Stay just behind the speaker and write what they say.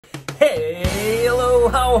Hey, hello,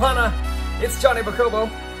 Ohana. It's Johnny Bacobo,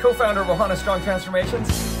 co-founder of Ohana Strong Transformations,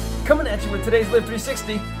 coming at you with today's Live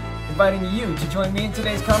 360, inviting you to join me in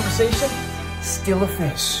today's conversation, Still a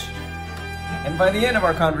Fish. And by the end of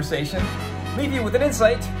our conversation, leave you with an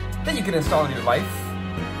insight that you can install in your life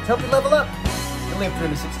to help you level up and live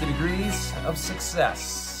 360 degrees of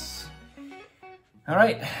success. All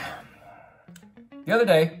right. The other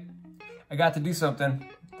day, I got to do something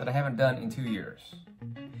that I haven't done in 2 years.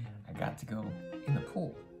 I got to go in the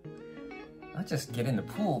pool. Not just get in the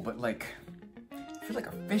pool, but like, feel like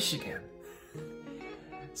a fish again.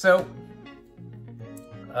 So,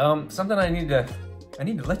 something I need to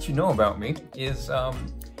let you know about me is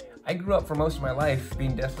I grew up for most of my life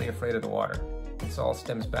being deathly afraid of the water. This all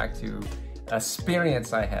stems back to an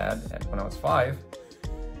experience I had when I was 5,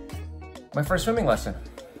 my first swimming lesson.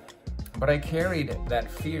 But I carried that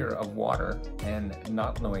fear of water and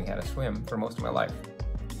not knowing how to swim for most of my life.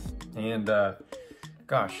 And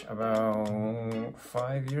gosh, about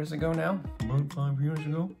 5 years ago now,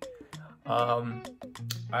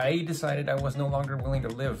 I decided I was no longer willing to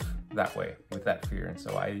live that way with that fear. And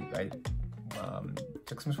so I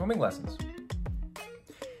took some swimming lessons.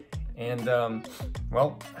 And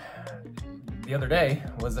well, the other day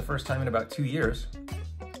was the first time in about 2 years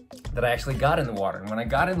that I actually got in the water. And when I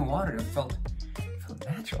got in the water, it felt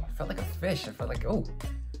natural. I felt like a fish. I felt like, oh,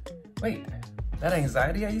 wait, that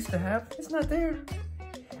anxiety I used to have, it's not there.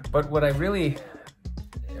 But what I really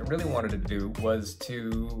wanted to do was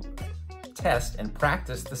to test and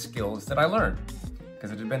practice the skills that I learned, because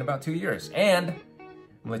it had been about 2 years. And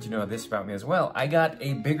I'll let you know this about me as well. I got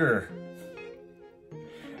a bigger,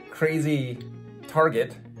 crazy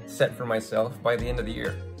target set for myself by the end of the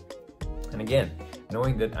year. And again,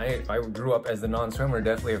 knowing that I grew up as the non-swimmer,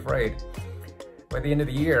 deathly afraid, by the end of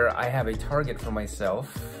the year, I have a target for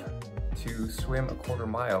myself to swim a 1/4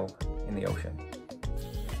 mile in the ocean.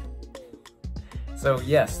 So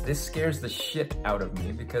yes, this scares the shit out of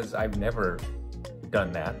me because I've never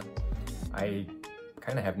done that. I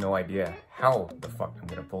kind of have no idea how the fuck I'm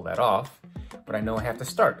gonna pull that off, but I know I have to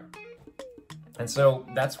start. And so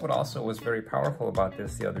that's what also was very powerful about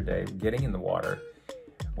this the other day, getting in the water,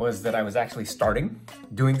 was that I was actually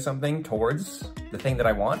doing something towards the thing that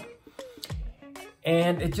I want.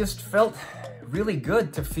 And it just felt really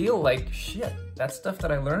good to feel like, shit, that stuff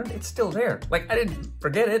that I learned, it's still there. Like, I didn't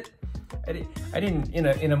forget it. I didn't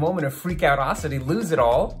in a moment of freak-outosity, lose it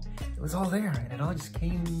all. It was all there, and it all just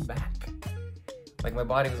came back. Like, my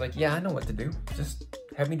body was like, yeah, I know what to do. Just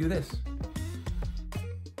have me do this.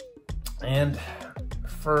 And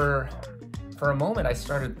for a moment, I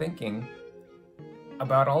started thinking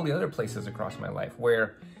about all the other places across my life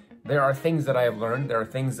where there are things that I have learned, there are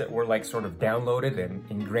things that were like sort of downloaded and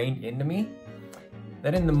ingrained into me,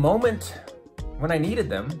 that in the moment when I needed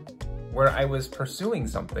them, where I was pursuing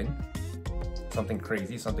something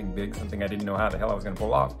crazy, something big, something I didn't know how the hell I was gonna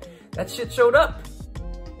pull off, that shit showed up.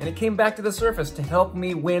 And it came back to the surface to help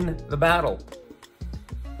me win the battle.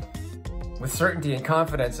 With certainty and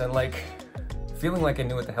confidence and like feeling like I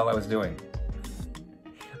knew what the hell I was doing.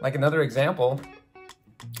 Like another example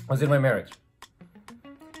was in my marriage.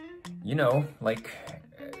 You know, like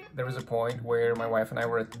there was a point where my wife and I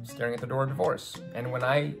were staring at the door of divorce. And when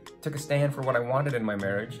I took a stand for what I wanted in my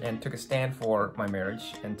marriage and took a stand for my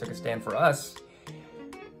marriage and took a stand for us,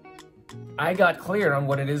 I got clear on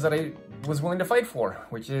what it is that I was willing to fight for,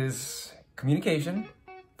 which is communication,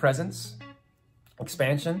 presence,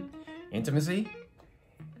 expansion, intimacy,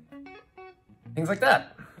 things like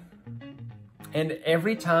that. And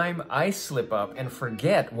every time I slip up and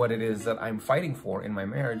forget what it is that I'm fighting for in my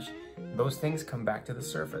marriage, those things come back to the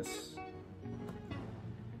surface.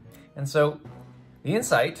 And so the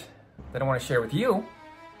insight that I want to share with you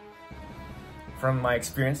from my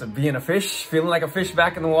experience of being a fish, feeling like a fish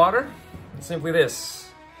back in the water, is simply this.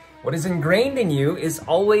 What is ingrained in you is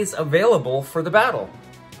always available for the battle.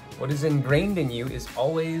 What is ingrained in you is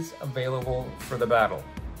always available for the battle.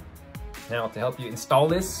 Now, to help you install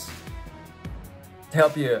this, to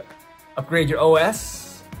help you upgrade your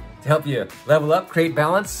OS, to help you level up, create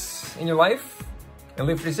balance in your life, and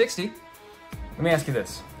live 360, let me ask you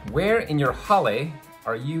this. Where in your Hale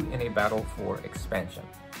are you in a battle for expansion?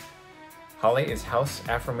 Hale is house,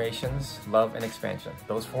 affirmations, love, and expansion.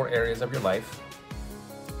 Those 4 areas of your life.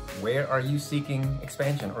 Where are you seeking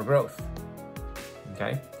expansion or growth?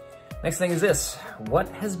 Okay? Next thing is this. What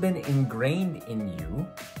has been ingrained in you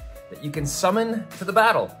that you can summon to the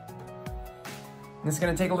battle? It's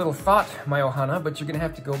going to take a little thought, my Ohana, but you're going to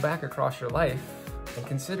have to go back across your life and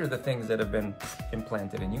consider the things that have been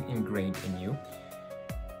implanted in you, ingrained in you,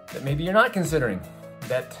 that maybe you're not considering,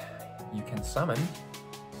 that you can summon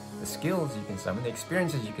the skills you can summon, the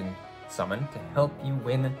experiences you can summon to help you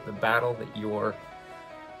win the battle that you're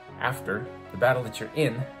after, the battle that you're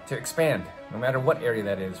in, to expand, no matter what area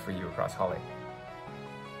that is for you across Holly.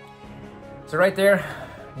 So right there,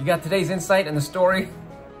 you got today's insight and the story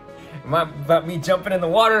about me jumping in the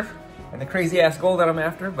water and the crazy ass goal that I'm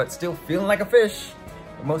after, but still feeling like a fish.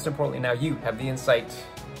 But most importantly, now you have the insight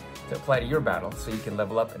to apply to your battle so you can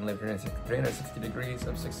level up and live 360 degrees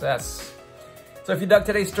of success. So if you dug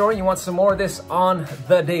today's story and you want some more of this on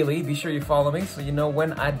the daily, be sure you follow me so you know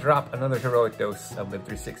when I drop another heroic dose of Live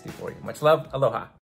 360 for you. Much love, aloha.